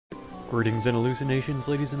Greetings and hallucinations,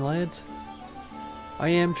 ladies and lads. I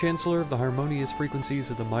am Chancellor of the harmonious frequencies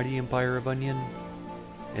of the mighty Empire of Onion,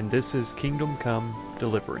 and this is Kingdom Come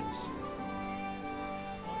Deliverance.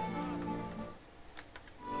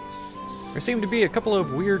 There seem to be a couple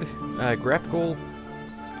of weird graphical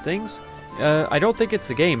things. I don't think it's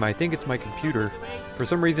the game, I think it's my computer. For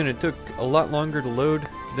some reason it took a lot longer to load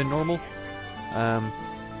than normal.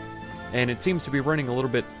 And it seems to be running a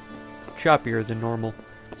little bit choppier than normal.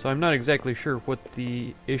 So I'm not exactly sure what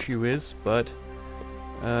the issue is, but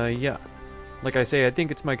yeah. Like I say, I think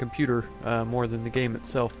it's my computer more than the game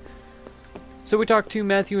itself. So we talked to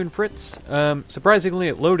Matthew and Fritz. Surprisingly,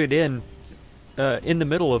 it loaded in the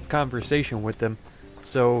middle of conversation with them.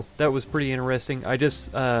 So that was pretty interesting. I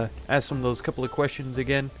just asked them those couple of questions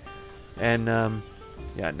again. And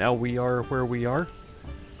yeah, now we are where we are.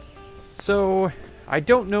 So I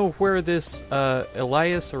don't know where this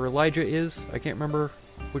Elias or Elijah is. I can't remember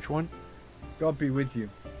which one. God be with you.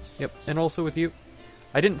 Yep, and also with you.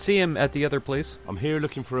 I didn't see him at the other place. I'm here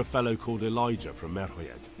looking for a fellow called Elijah from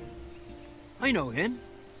Merhojed. I know him,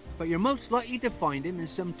 but you're most likely to find him in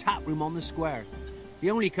some tap room on the square.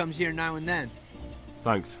 He only comes here now and then.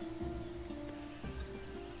 Thanks.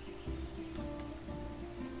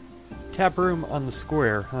 Tap room on the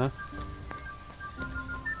square, huh?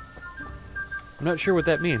 I'm not sure what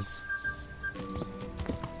that means.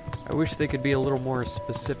 I wish they could be a little more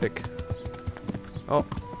specific. Oh,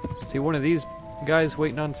 see one of these guys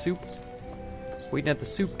waiting on soup? Waiting at the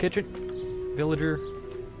soup kitchen? Villager,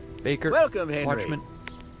 baker, welcome, Henry. watchman,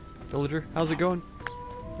 villager. How's it going?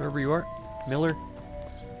 Wherever you are. Miller.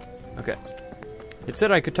 Okay. It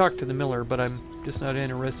said I could talk to the miller, but I'm just not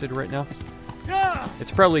interested right now.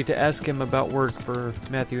 It's probably to ask him about work for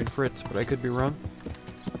Matthew and Fritz, but I could be wrong.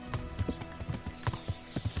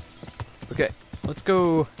 Okay, let's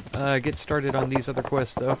go get started on these other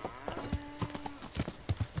quests, though.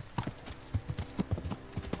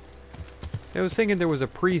 I was thinking there was a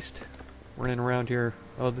priest running around here.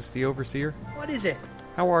 Oh, this is the overseer? What is it?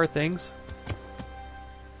 How are things?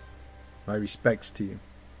 My respects to you.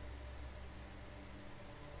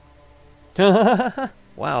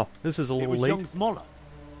 Wow, this is a little late. It was young Zmoller.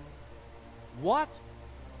 What?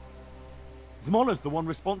 Zmoller's the one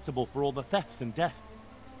responsible for all the thefts and death.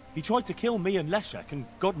 He tried to kill me and Leszek, and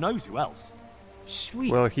God knows who else.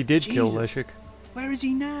 Sweet. Well, he did kill Jesus. Leszek. Where is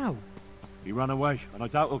he now? He ran away, and I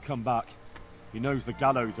doubt he'll come back. He knows the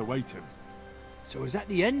gallows await him. So is that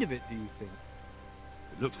the end of it, do you think?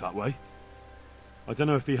 It looks that way. I don't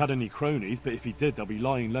know if he had any cronies, but if he did, they'll be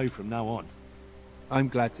lying low from now on. I'm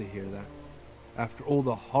glad to hear that. After all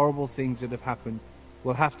the horrible things that have happened,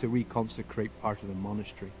 we'll have to reconsecrate part of the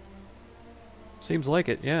monastery. Seems like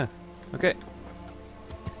it, yeah. Okay.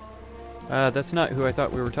 That's not who I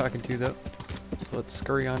thought we were talking to, though. So let's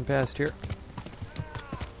scurry on past here.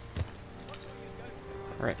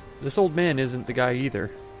 Alright. This old man isn't the guy either.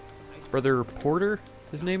 Brother Porter,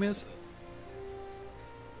 his name is?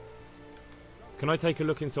 Can I take a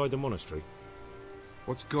look inside the monastery?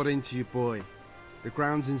 What's got into you, boy? The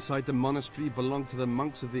grounds inside the monastery belong to the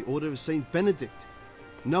monks of the Order of Saint Benedict.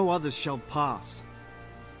 No others shall pass.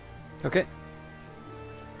 Okay.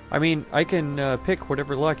 I mean, I can pick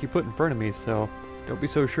whatever lock you put in front of me, so don't be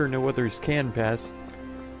so sure no others can pass.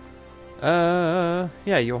 Yeah,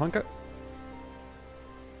 Johanka?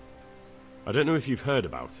 I don't know if you've heard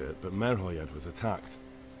about it, but Merhojed was attacked.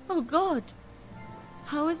 Oh God!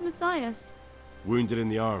 How is Matthias? Wounded in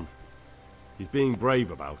the arm. He's being brave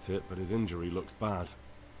about it, but his injury looks bad.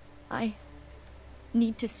 I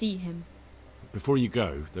need to see him. Before you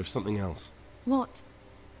go, there's something else. What?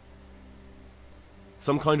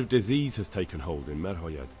 Some kind of disease has taken hold in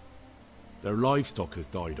Merhojed. Their livestock has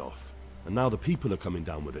died off, and now the people are coming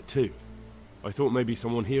down with it too. I thought maybe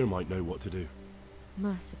someone here might know what to do.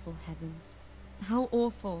 Merciful heavens. How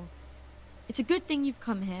awful. It's a good thing you've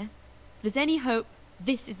come here. If there's any hope,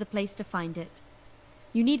 this is the place to find it.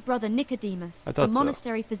 You need Brother Nicodemus, a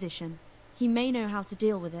monastery physician. He may know how to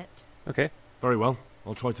deal with it. Okay. Very well.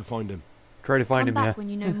 I'll try to find him. Try to find him, Come yeah. back when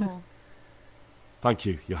you know more. Thank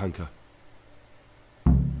you, Johanka.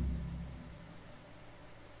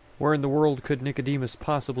 Where in the world could Nicodemus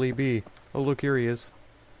possibly be? Oh, look, here he is.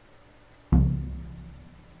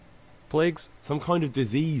 Plagues? Some kind of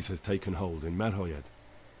disease has taken hold in Merhojed.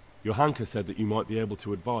 Johanka said that you might be able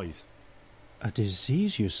to advise. A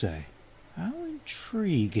disease, you say? How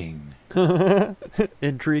intriguing.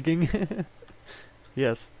 Intriguing?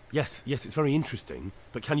 Yes. Yes, it's very interesting,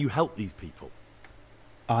 but can you help these people?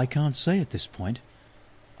 I can't say at this point.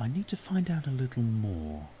 I need to find out a little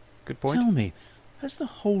more. Good point. Tell me, has the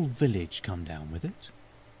whole village come down with it?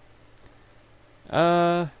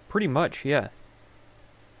 Pretty much, yeah.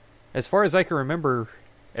 As far as I can remember,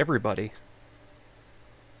 everybody.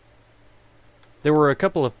 There were a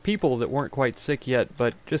couple of people that weren't quite sick yet,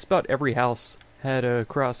 but just about every house had a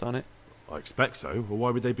cross on it. I expect so, or why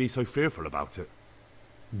would they be so fearful about it?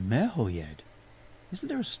 Merhojed? Isn't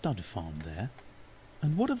there a stud farm there?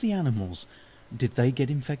 And what of the animals? Did they get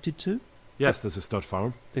infected too? Yes, there's a stud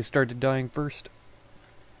farm. They started dying first.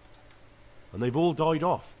 And they've all died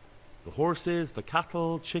off. The horses, the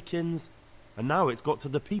cattle, chickens, and now it's got to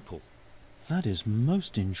the people. That is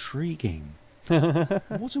most intriguing.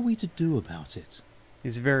 What are we to do about it?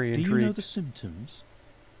 He's very intrigued. Do you know the symptoms?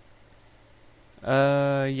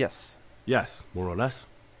 Yes. Yes, more or less.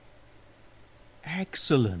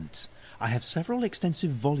 Excellent. I have several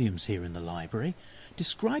extensive volumes here in the library.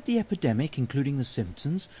 Describe the epidemic, including the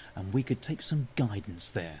symptoms, and we could take some guidance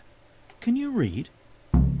there. Can you read?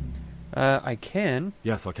 I can.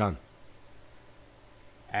 Yes, I can.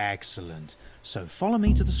 Excellent. So follow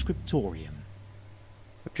me to the scriptorium.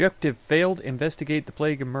 Objective failed. Investigate the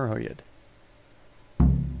plague of Merhojed.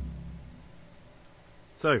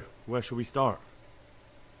 So, where shall we start?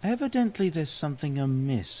 Evidently there's something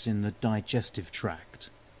amiss in the digestive tract.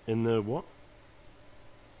 In the what?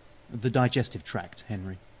 The digestive tract,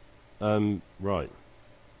 Henry. Right.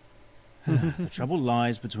 The trouble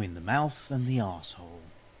lies between the mouth and the arsehole.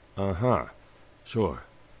 Uh-huh. Sure.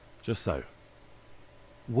 Just so.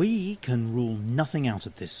 We can rule nothing out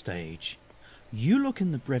at this stage. You look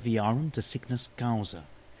in the Breviarum de Sickness Causa.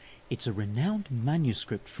 It's a renowned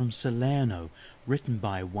manuscript from Salerno, written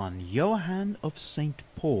by one Johann of St.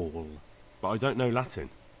 Paul. But I don't know Latin.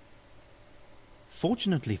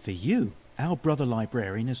 Fortunately for you, our brother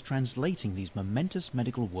librarian is translating these momentous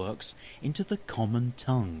medical works into the common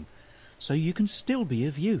tongue, so you can still be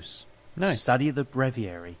of use. Nice. Study the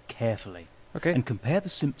breviary carefully, Okay. and compare the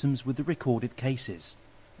symptoms with the recorded cases.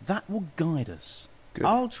 That will guide us. Good.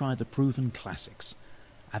 I'll try the proven classics,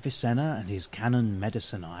 Avicenna and his Canon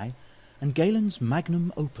Medicinae, and Galen's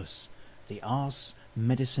magnum opus, the Ars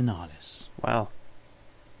Medicinalis. Wow.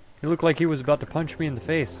 He looked like he was about to punch me in the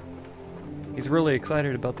face. He's really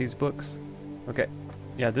excited about these books. Okay.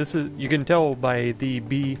 Yeah, this is... You can tell by the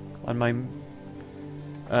B on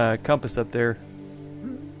my compass up there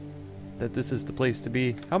that this is the place to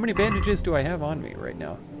be. How many bandages do I have on me right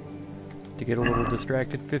now? To get a little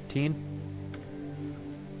distracted. 15?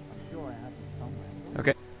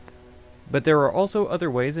 Okay. But there are also other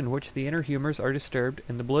ways in which the inner humors are disturbed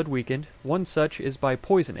and the blood weakened. One such is by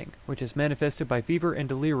poisoning, which is manifested by fever and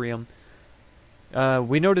delirium.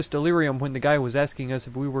 We noticed delirium when the guy was asking us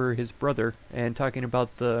if we were his brother and talking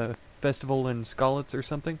about the festival in Skalitz or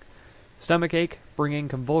something. Stomachache, bringing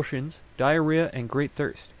convulsions, diarrhea, and great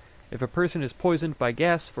thirst. If a person is poisoned by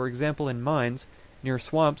gas, for example in mines, near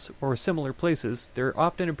swamps, or similar places, there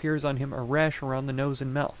often appears on him a rash around the nose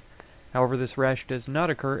and mouth. However, this rash does not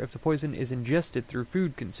occur if the poison is ingested through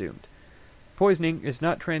food consumed. Poisoning is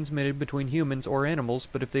not transmitted between humans or animals,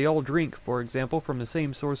 but if they all drink, for example, from the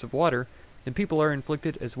same source of water, then people are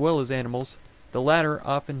inflicted as well as animals, the latter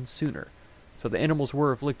often sooner. So the animals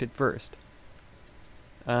were afflicted first.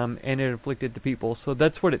 And it afflicted the people, so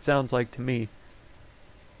that's what it sounds like to me.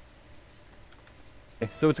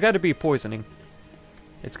 Okay, so it's got to be poisoning.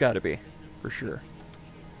 It's got to be, for sure.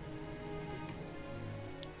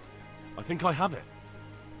 I think I have it.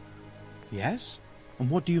 Yes? And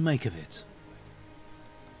what do you make of it?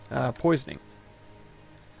 Poisoning.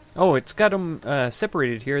 Oh, it's got them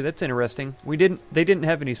separated here. That's interesting. They didn't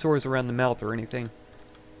have any sores around the mouth or anything.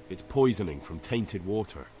 It's poisoning from tainted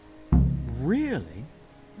water. Really?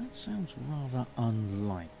 That sounds rather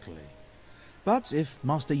unlikely. But if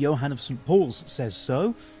Master Johann of St. Paul's says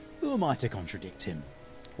so, who am I to contradict him?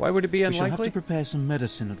 Why would it be We shall have unlikely? to prepare some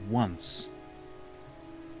medicine at once.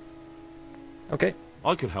 Okay.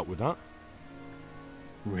 I could help with that.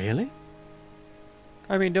 Really?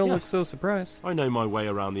 I mean, don't look Yes. so surprised. I know my way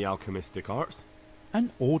around the alchemistic arts.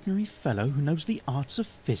 An ordinary fellow who knows the arts of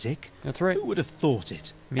physic? That's right. Who would have thought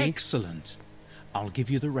it? Me? Excellent. I'll give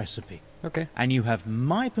you the recipe. Okay. And you have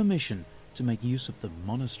my permission to make use of the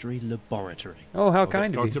monastery laboratory. Oh, how I'll get kind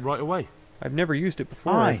of started you. right away. I've never used it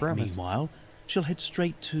before, I I, promise. meanwhile, shall head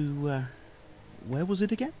straight to, where was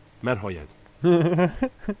it again? Merhojed.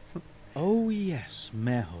 Oh, yes,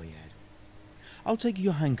 Merhojed. I'll take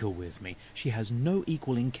Johanka with me. She has no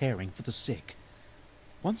equal in caring for the sick.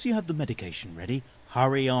 Once you have the medication ready,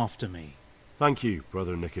 hurry after me. Thank you,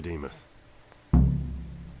 Brother Nicodemus.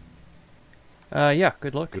 Yeah,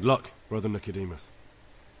 good luck. Good luck, Brother Nicodemus.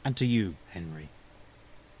 And to you, Henry.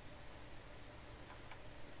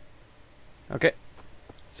 Okay.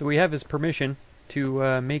 So we have his permission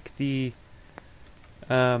to make the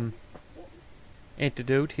antidote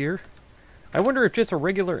here. I wonder if just a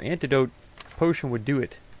regular antidote potion would do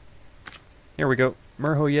it. Here we go.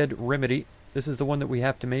 Merhojed remedy. This is the one that we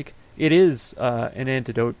have to make. It is an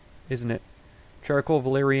antidote, isn't it? Charcoal,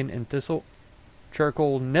 valerian, and thistle.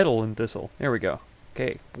 Charcoal, nettle, and thistle. There we go.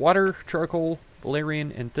 Okay. Water, charcoal,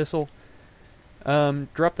 valerian, and thistle.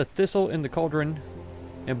 Drop the thistle in the cauldron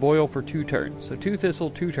and boil for 2 turns. So 2 thistle,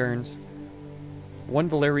 2 turns. 1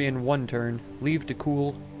 valerian, 1 turn. Leave to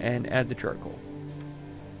cool and add the charcoal.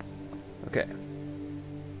 Okay.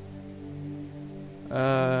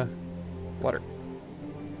 Water.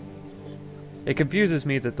 It confuses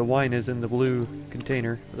me that the wine is in the blue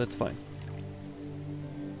container, but that's fine.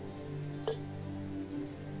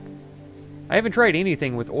 I haven't tried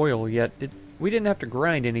anything with oil yet. We didn't have to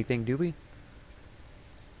grind anything, do we?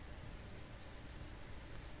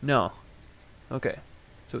 No. Okay.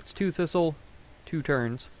 So it's 2 thistle, 2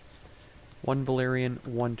 turns. 1 valerian,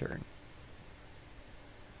 1 turn.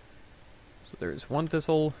 So there's 1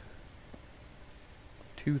 thistle,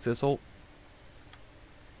 2 thistle.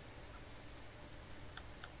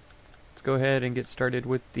 Let's go ahead and get started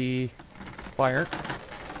with the fire.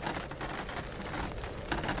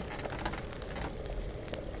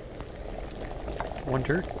 One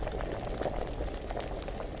turn.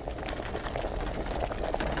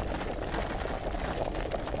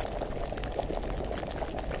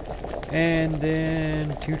 And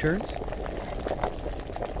then 2 turns.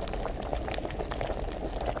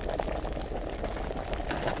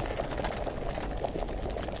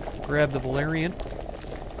 Grab the valerian.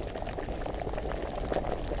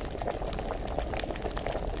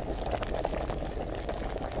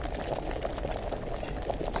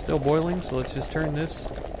 Still boiling, so let's just turn this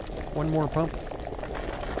 1 more pump.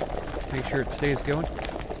 Make sure it stays going.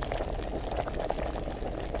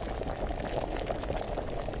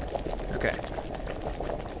 Okay.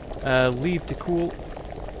 Leave to cool,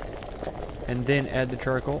 and then add the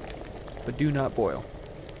charcoal, but do not boil.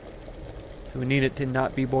 So we need it to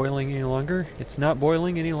not be boiling any longer. It's not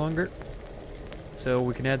boiling any longer, so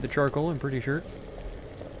we can add the charcoal, I'm pretty sure.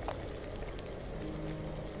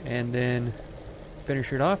 And then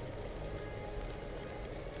finish it off.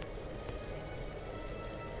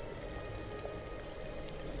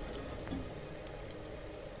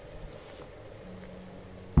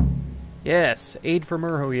 Yes, aid for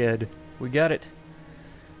Merhojed. We got it.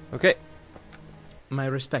 Okay. My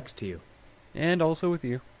respects to you. And also with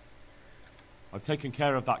you. I've taken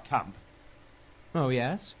care of that camp. Oh,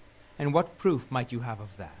 yes? And what proof might you have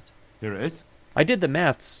of that? Here it is. I did the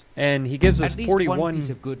maths, and he gives us At least 41... one piece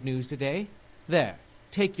of good news today. There,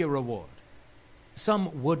 take your reward.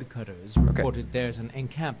 Some woodcutters reported there's an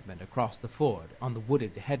encampment across the ford on the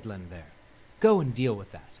wooded headland there. Go and deal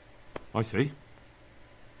with that. I see.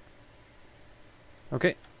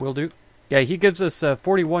 Okay, will do. Yeah, he gives us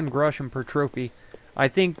 41 groschen per trophy. I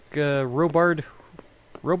think Bernard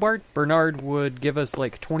would give us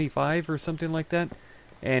like 25 or something like that.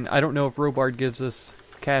 And I don't know if Robard gives us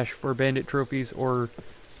cash for bandit trophies or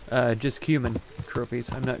just cumin trophies.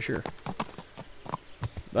 I'm not sure.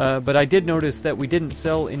 But I did notice that we didn't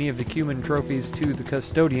sell any of the cumin trophies to the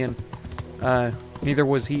custodian. Neither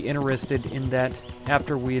was he interested in that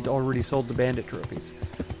after we had already sold the bandit trophies.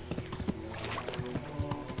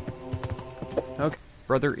 Okay,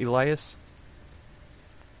 Brother Elias.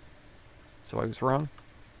 So I was wrong.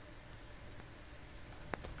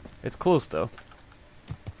 It's close, though.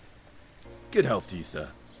 Good health to you, sir.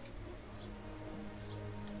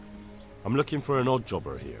 I'm looking for an odd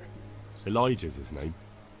jobber here. Elijah's his name.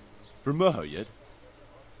 From Merhojed?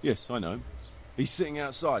 Yes, I know him. He's sitting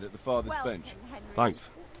outside at the farthest bench. Thanks.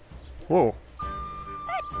 Whoa.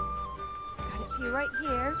 Got it for you right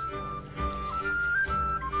here.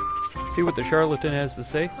 See what the charlatan has to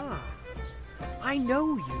say? Huh. I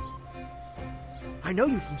know you. I know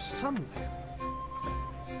you from somewhere.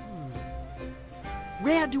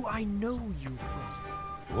 Where do I know you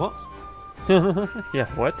from? What? Yeah,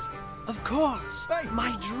 what? Of course,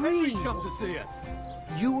 my dream. Come to see us.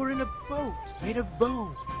 You were in a boat made of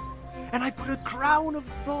bone, and I put a crown of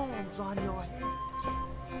thorns on your head.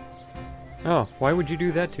 Oh, why would you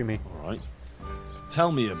do that to me? All right.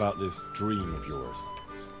 Tell me about this dream of yours.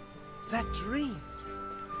 That dream?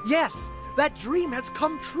 Yes, that dream has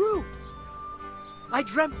come true. I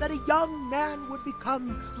dreamt that a young man would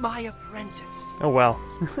become my apprentice. Oh, wow.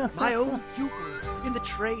 My own pupil in the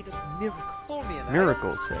trade of miracles.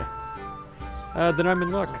 Miracles, say. Then I'm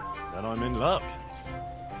in luck. Then I'm in luck.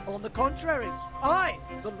 On the contrary, I'm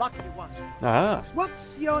the lucky one. Ah.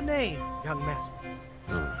 What's your name, young man?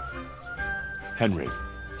 Henry.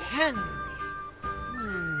 Henry.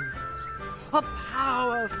 A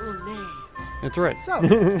powerful name. That's right. So,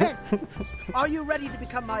 Hen, are you ready to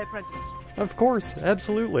become my apprentice? Of course,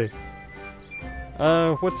 absolutely.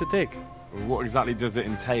 What's it take? What exactly does it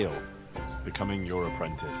entail, becoming your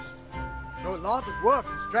apprentice? A lot of work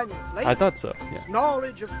and strenuous labor. I thought so, yeah.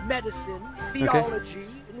 Knowledge of medicine, theology,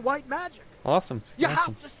 and white magic. Awesome. You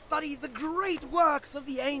awesome. have to study the great works of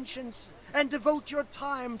the ancients and devote your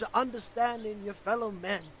time to understanding your fellow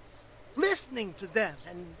men, listening to them,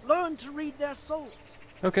 and learn to read their souls.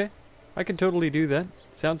 Okay, I can totally do that.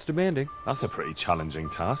 Sounds demanding. That's a pretty challenging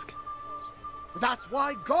task. That's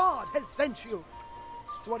why God has sent you.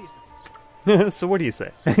 So what do you say? So what do you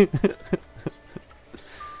say?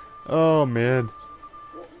 Oh, man.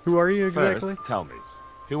 Who are you exactly? First, tell me,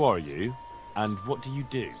 who are you, and what do you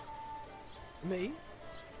do? Me?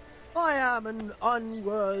 I am an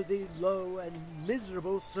unworthy, low, and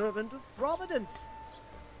miserable servant of Providence.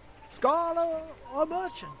 Scholar or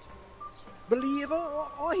merchant, believer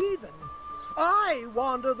or heathen. I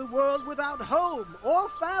wander the world without home or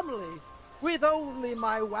family, with only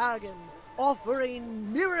my wagon,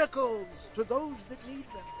 offering miracles to those that need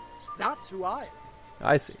them. That's who I am.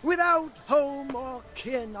 I see. Without home or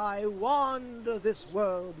kin, I wander this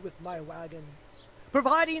world with my wagon,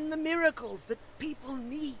 providing the miracles that people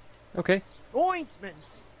need. Okay.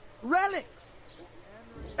 Ointments, relics,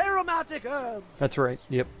 aromatic herbs. That's right,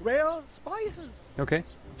 yep. Rare spices. Okay.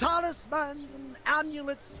 Talismans and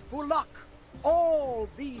amulets for luck. All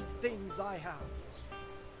these things I have.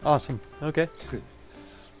 Awesome, okay.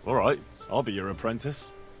 Alright, I'll be your apprentice.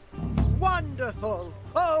 Wonderful!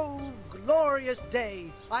 Oh, glorious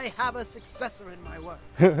day! I have a successor in my work.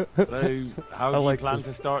 So, how do you plan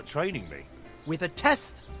to start training me? With a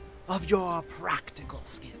test of your practical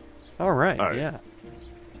skills. Alright, All right. yeah.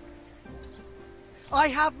 I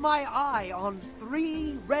have my eye on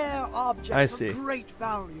 3 rare objects I see. of great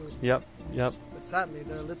value. Yep, yep. But sadly,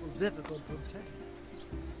 they're a little difficult to obtain.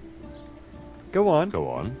 Go on. Go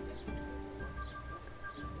on.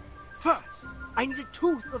 First, I need a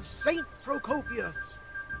tooth of Saint Procopius.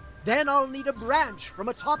 Then I'll need a branch from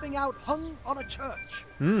a topping out hung on a church.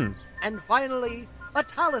 Hmm. And finally, a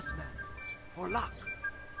talisman for luck.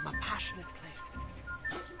 I'm a passionate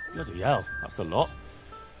player. Bloody hell, that's a lot.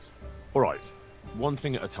 Alright, one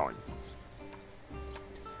thing at a time.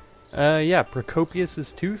 Yeah,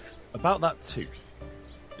 Procopius's tooth? About that tooth.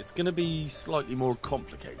 It's gonna be slightly more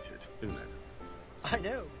complicated, isn't it? I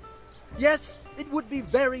know. Yes, it would be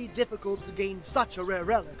very difficult to gain such a rare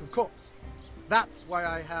relic, of course. That's why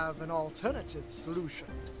I have an alternative solution.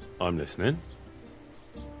 I'm listening.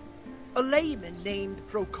 A layman named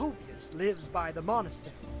Procopius lives by the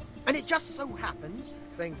monastery, and it just so happens,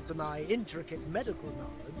 thanks to my intricate medical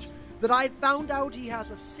knowledge, that I found out he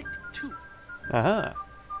has a sick tooth. Aha.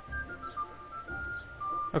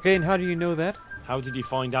 Okay, and how do you know that? How did you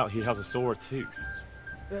find out he has a sore tooth?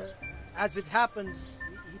 As it happens,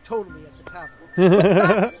 he told me at the tavern. But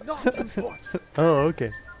that's not important. Oh,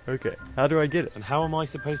 okay. Okay. How do I get it? And how am I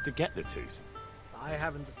supposed to get the tooth? I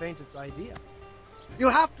haven't the faintest idea.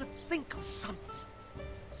 You'll have to think of something.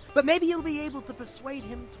 But maybe you'll be able to persuade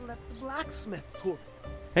him to let the blacksmith pull it.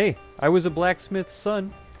 Hey, I was a blacksmith's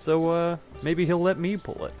son, so, maybe he'll let me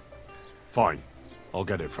pull it. Fine. I'll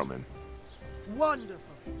get it from him. Wonderful.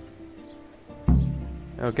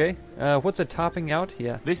 Okay. What's a topping out?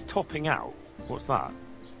 Yeah. This topping out? What's that?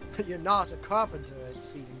 You're not a carpenter, it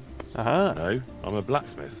seems. Aha. No, I'm a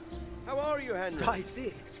blacksmith. How are you, Henry? I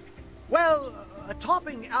see. Well, a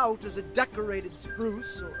topping out is a decorated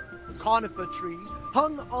spruce or conifer tree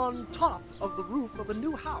hung on top of the roof of a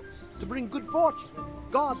new house to bring good fortune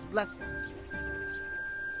and God's blessing.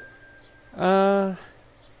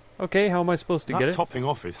 Okay, how am I supposed to get That it? topping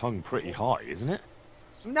off is hung pretty high, isn't it?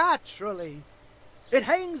 Naturally. It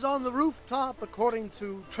hangs on the rooftop according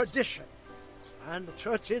to tradition. And the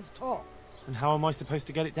church is tall. And how am I supposed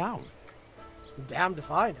to get it down? Damned if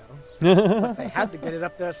I know. But they had to get it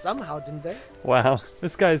up there somehow, didn't they? Wow,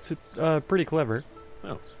 this guy's pretty clever.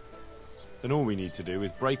 Well, then all we need to do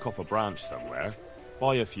is break off a branch somewhere,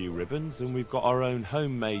 buy a few ribbons, and we've got our own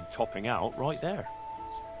homemade topping out right there.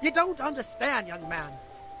 You don't understand, young man.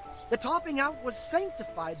 The topping out was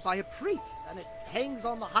sanctified by a priest, and it hangs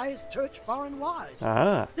on the highest church far and wide.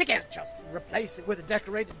 Ah. You can't just replace it with a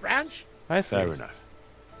decorated branch. I see. Fair enough.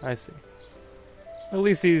 I see. At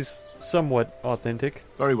least he's somewhat authentic.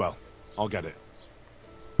 Very well. I'll get it.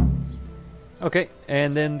 Okay,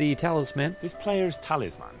 and then the talisman. This player's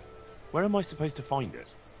talisman. Where am I supposed to find it?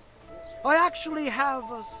 I actually have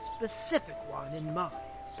a specific one in mind.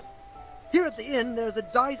 Here at the inn, there's a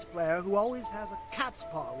dice player who always has a cat's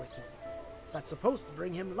paw with him. That's supposed to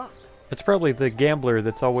bring him luck. It's probably the gambler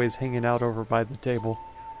that's always hanging out over by the table.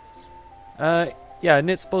 Yeah, isn't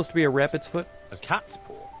it supposed to be a rabbit's foot? A cat's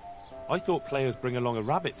paw? I thought players bring along a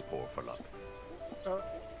rabbit's paw for luck.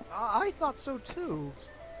 I thought so too.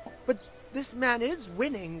 But this man is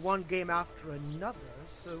winning one game after another,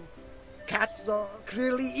 so cats are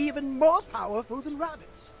clearly even more powerful than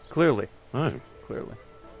rabbits. Clearly. Oh. Clearly.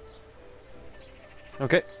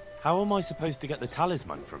 Okay. How am I supposed to get the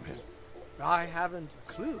talisman from him? I haven't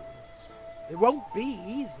a clue. It won't be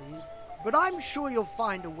easy, but I'm sure you'll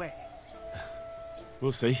find a way.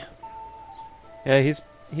 We'll see. Yeah, he's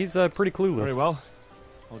pretty clueless. Very well.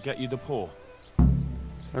 I'll get you the paw.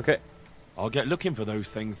 Okay. I'll get looking for those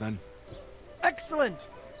things then. Excellent!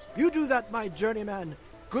 You do that, my journeyman.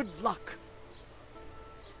 Good luck.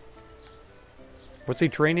 What's he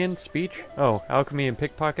training in? Speech? Oh, alchemy and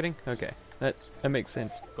pickpocketing? Okay. That makes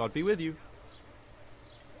sense. God be with you.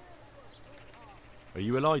 Are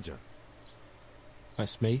you Elijah?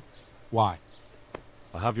 That's me. Why?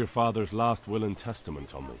 I have your father's last will and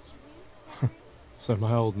testament on me. So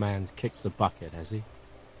my old man's kicked the bucket, has he?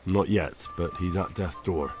 Not yet, but he's at death's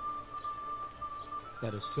door.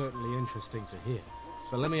 That is certainly interesting to hear.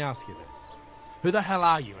 But let me ask you this. Who the hell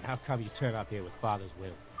are you, and how come you turn up here with father's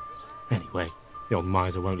will? Anyway, the old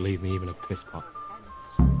miser won't leave me even a piss pot.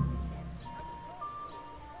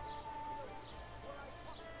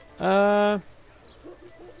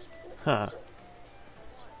 Huh.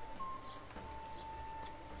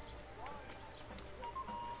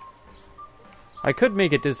 I could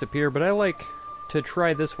make it disappear, but I like to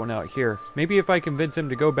try this one out here. Maybe if I convince him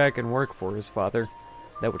to go back and work for his father,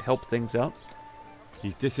 that would help things out.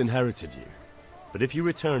 He's disinherited you, but if you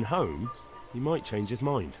return home, he might change his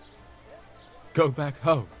mind. Go back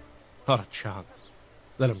home? Not a chance.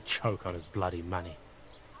 Let him choke on his bloody money.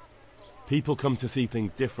 People come to see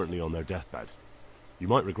things differently on their deathbed. You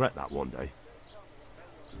might regret that one day.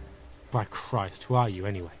 By Christ, who are you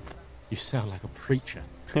anyway? You sound like a preacher.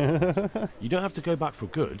 You don't have to go back for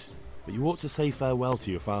good, but you ought to say farewell to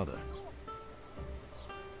your father.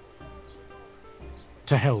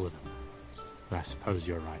 To hell with him. But I suppose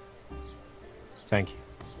you're right. Thank you.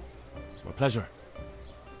 My pleasure.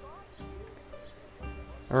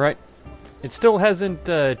 Alright. It still hasn't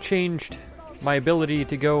changed my ability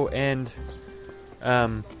to go and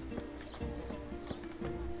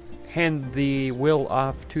hand the will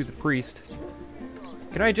off to the priest.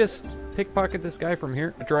 Can I just pickpocket this guy from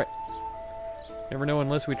here? I try. Never know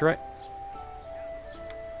unless we try.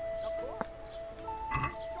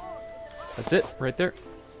 That's it, right there.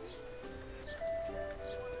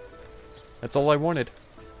 That's all I wanted.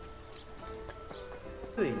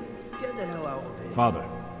 Hey, get the hell out of here. Father,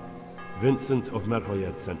 Vincent of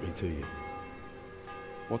Merhojed sent me to you.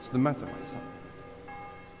 What's the matter, my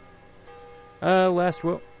son? Last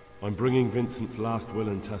will. I'm bringing Vincent's last will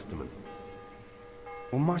and testament.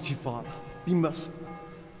 Almighty Father, be merciful.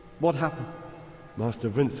 What happened? Master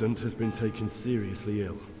Vincent has been taken seriously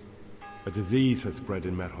ill. A disease has spread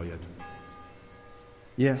in Merhojed.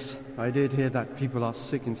 Yes, I did hear that people are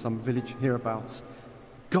sick in some village hereabouts.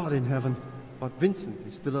 God in heaven, but Vincent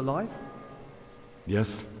is still alive?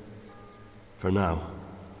 Yes, for now.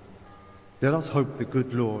 Let us hope the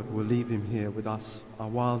good Lord will leave him here with us a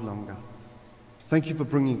while longer. Thank you for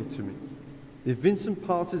bringing it to me. If Vincent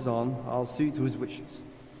passes on, I'll see to his wishes.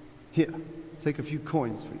 Here, take a few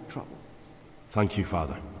coins for your trouble. Thank you,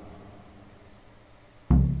 Father.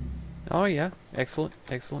 Oh yeah, excellent,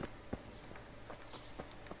 excellent.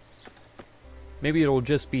 Maybe it'll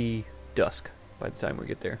just be dusk by the time we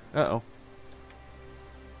get there. Uh-oh.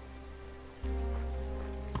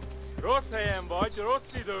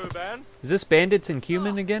 Is this bandits in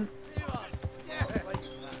Cumin again?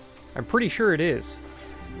 I'm pretty sure it is.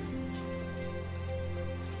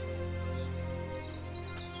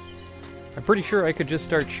 I'm pretty sure I could just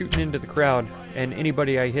start shooting into the crowd, and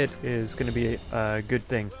anybody I hit is going to be a good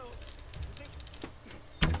thing.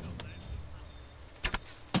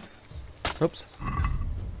 Oops.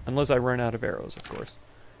 Unless I run out of arrows, of course.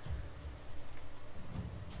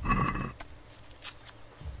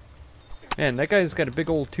 Man, that guy's got a big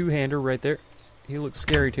old two-hander right there. He looks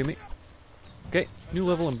scary to me. Okay, new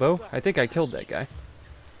level in bow. I think I killed that guy.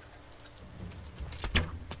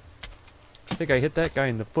 I think I hit that guy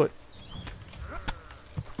in the foot.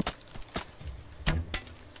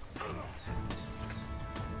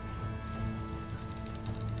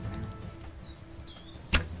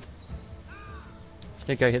 I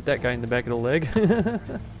think I hit that guy in the back of the leg.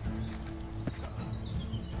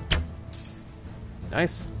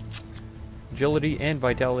 Nice. Agility and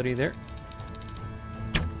vitality there.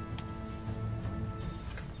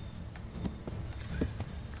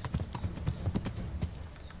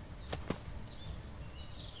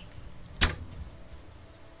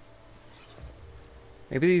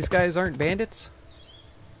 Maybe these guys aren't bandits?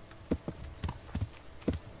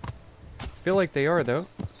 Feel like they are, though.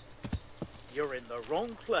 You're in the wrong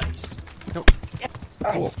place. Nope.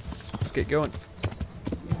 Ow. Let's get going.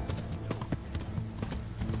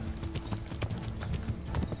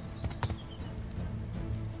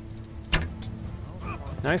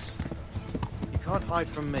 Nice. You can't hide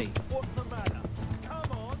from me.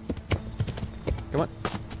 Come on.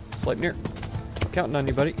 Sleipnir. Counting on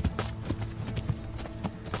you, buddy.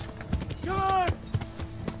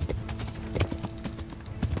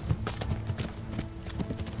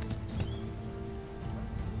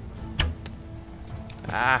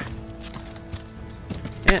 Ah.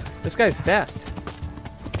 Man, this guy's fast.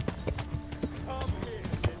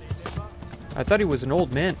 I thought he was an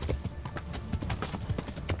old man.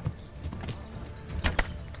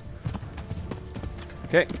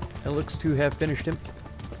 Okay, it looks to have finished him.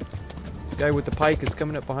 This guy with the pike is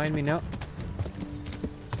coming up behind me now.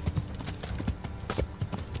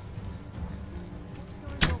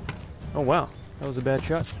 Oh wow, that was a bad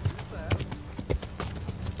shot.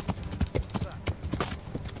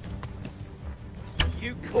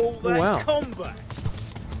 You call that wow. combat?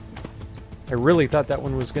 I really thought that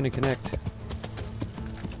one was going to connect.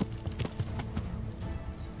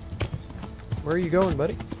 Where are you going,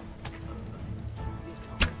 buddy?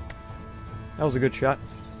 That was a good shot.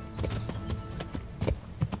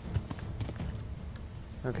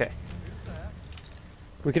 Okay.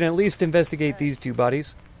 We can at least investigate these two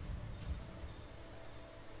bodies.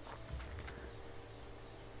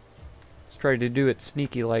 Let's try to do it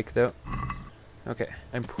sneaky-like, though. Okay.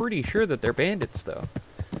 I'm pretty sure that they're bandits, though.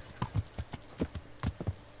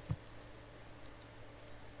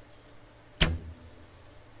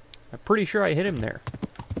 I'm pretty sure I hit him there.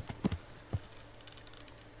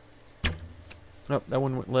 Nope, that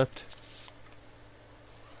one went left.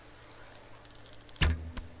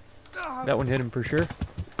 That one hit him for sure.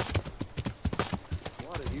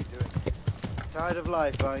 What are you doing? Tired of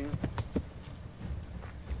life, are you?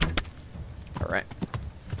 Alright.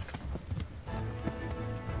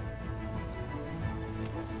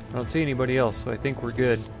 I don't see anybody else, so I think we're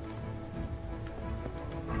good.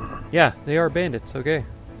 Yeah, they are bandits, okay.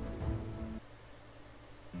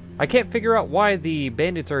 I can't figure out why the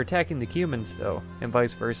bandits are attacking the humans, though, and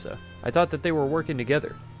vice versa. I thought that they were working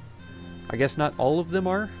together. I guess not all of them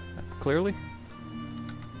are, clearly.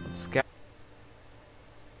 Let's scout.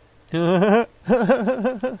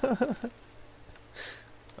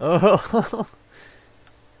 Oh.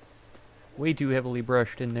 Way too heavily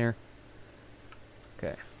brushed in there.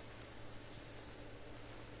 Okay.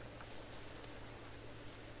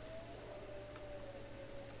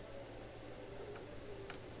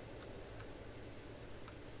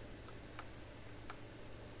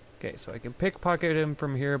 Okay, so I can pickpocket him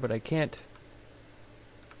from here, but I can't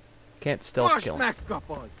stealth kill him.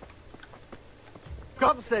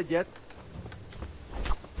 Come said yet.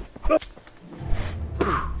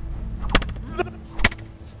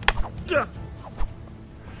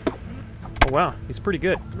 Oh wow, he's pretty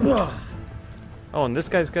good. Oh, and this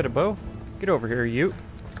guy's got a bow? Get over here, you.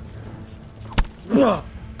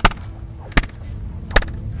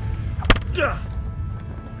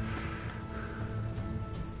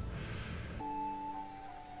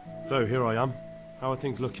 So, here I am. How are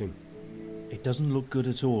things looking? It doesn't look good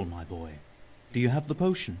at all, my boy. Do you have the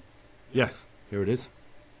potion? Yes, here it is.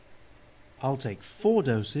 I'll take 4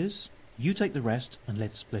 doses, you take the rest, and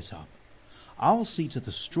let's split up. I'll see to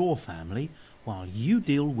the Straw family, while you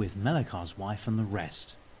deal with Melikar's wife and the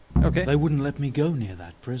rest. Okay. They wouldn't let me go near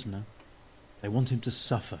that prisoner. They want him to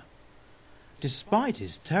suffer. Despite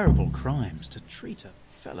his terrible crimes, to treat a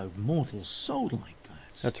fellow mortal soul like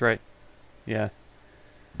that. That's right. Yeah.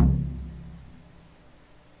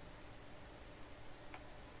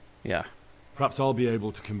 Yeah. Perhaps I'll be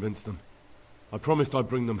able to convince them. I promised I'd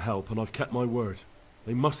bring them help, and I've kept my word.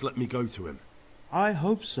 They must let me go to him. I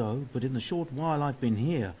hope so, but in the short while I've been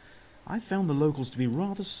here, I've found the locals to be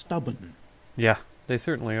rather stubborn. Yeah, they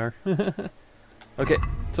certainly are. Okay,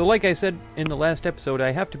 so like I said in the last episode,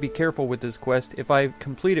 I have to be careful with this quest. If I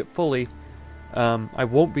complete it fully, I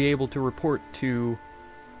won't be able to report to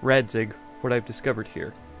Radzig what I've discovered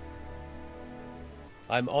here.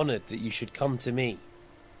 I'm honored that you should come to me.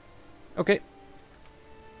 Okay.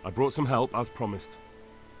 I brought some help, as promised.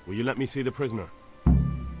 Will you let me see the prisoner?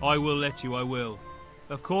 I will let you, I will.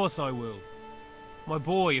 Of course I will. My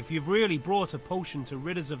boy, if you've really brought a potion to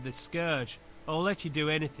rid us of this scourge, I'll let you do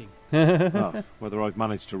anything. Whether I've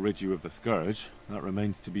managed to rid you of the scourge, that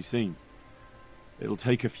remains to be seen. It'll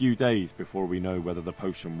take a few days before we know whether the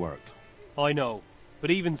potion worked. I know,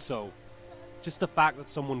 but even so, Just the fact that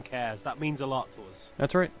someone cares, that means a lot to us.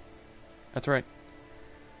 That's right. That's right.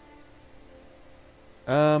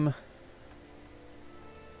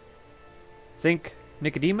 Think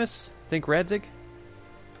Nicodemus? Think Radzig?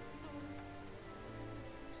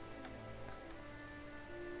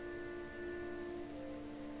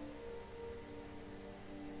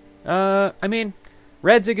 I mean,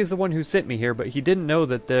 Radzig is the one who sent me here, but he didn't know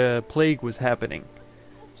that the plague was happening.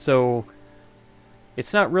 So,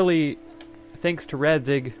 it's not really thanks to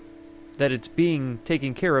Radzig that it's being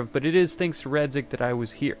taken care of, but it is thanks to Radzig that I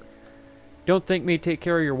was here. Don't think me take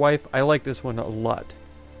care of your wife. I like this one a lot,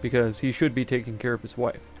 because he should be taking care of his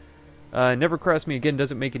wife. Never cross me again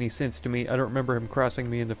doesn't make any sense to me. I don't remember him crossing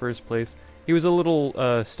me in the first place. He was a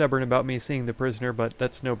little stubborn about me seeing the prisoner, but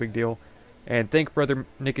that's no big deal. And thank Brother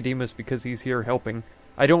Nicodemus because he's here helping.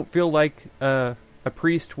 I don't feel like a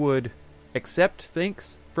priest would accept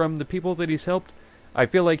thanks from the people that he's helped. I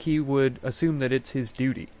feel like he would assume that it's his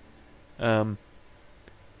duty. And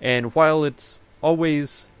while it's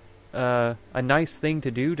always a nice thing to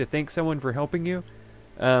do to thank someone for helping you,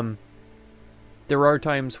 there are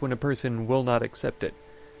times when a person will not accept it.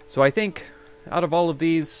 So I think out of all of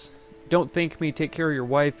these, don't think me take care of your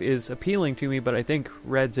wife is appealing to me, but I think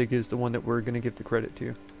Radzig is the one that we're going to give the credit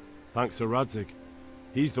to. Thanks to Radzig.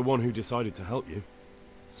 He's the one who decided to help you.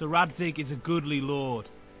 Sir Radzig is a goodly lord.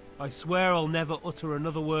 I swear I'll never utter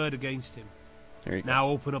another word against him. There you go. Now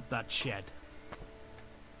open up that shed.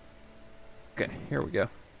 Okay, here we go.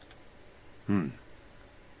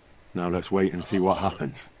 Now let's wait and see what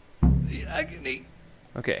happens. The agony.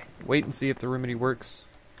 Okay, wait and see if the remedy works.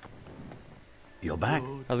 You're back.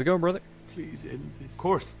 How's it going, brother? Please end this. Of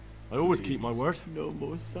course. I always keep my word. No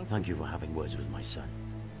more suffering. Thank you for having words with my son.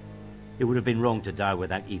 It would have been wrong to die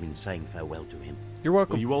without even saying farewell to him. You're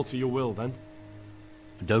welcome. Will you alter your will, then?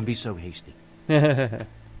 Don't be so hasty.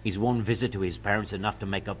 Is one visit to his parents enough to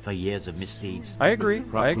make up for years of misdeeds? I agree.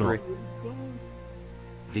 Perhaps I agree. not.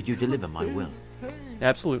 Did you deliver my will?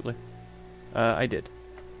 Absolutely. I did.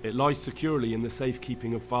 It lies securely in the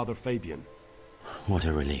safekeeping of Father Fabian. What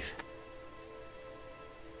a relief.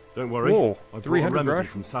 Don't worry, Whoa, I've brought a 300 remedy rush?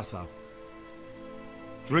 from Sasau.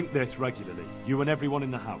 Drink this regularly, you and everyone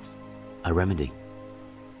in the house. A remedy?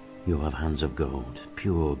 You have hands of gold,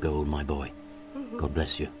 pure gold, my boy. God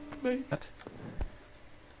bless you. What?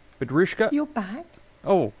 Bedrishka? You're back?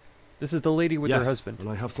 Oh, this is the lady with her husband. And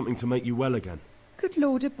I have something to make you well again. Good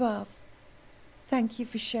Lord above. Thank you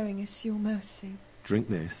for showing us your mercy. Drink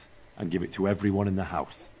this and give it to everyone in the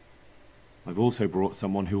house. I've also brought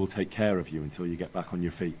someone who will take care of you until you get back on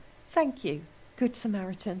your feet. Thank you, Good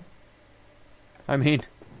Samaritan. I mean,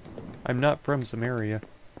 I'm not from Samaria.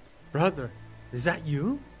 Brother, is that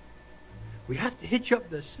you? We have to hitch up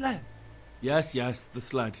the sled. Yes, the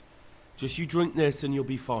sled. Just you drink this and you'll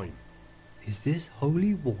be fine. Is this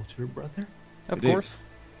holy water, brother? Of It course. is.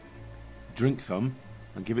 Drink some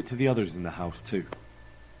and give it to the others in the house too.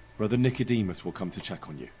 Brother Nicodemus will come to check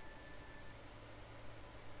on you.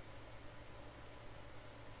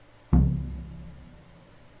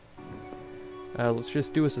 Let's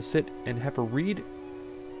just do us a sit and have a read.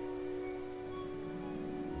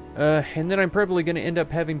 And then I'm probably going to end up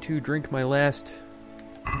having to drink my last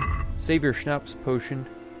Savior Schnapps potion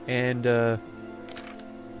and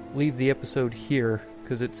leave the episode here,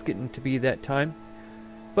 because it's getting to be that time.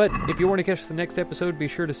 But if you want to catch the next episode, be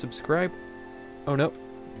sure to subscribe. Oh no,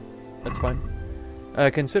 that's fine.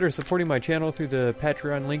 Consider supporting my channel through the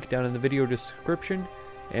Patreon link down in the video description,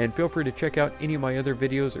 and feel free to check out any of my other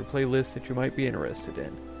videos or playlists that you might be interested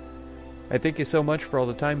in. I thank you so much for all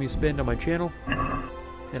the time you spend on my channel,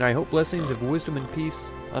 and I hope blessings of wisdom and peace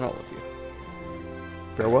on all of you.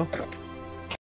 Farewell.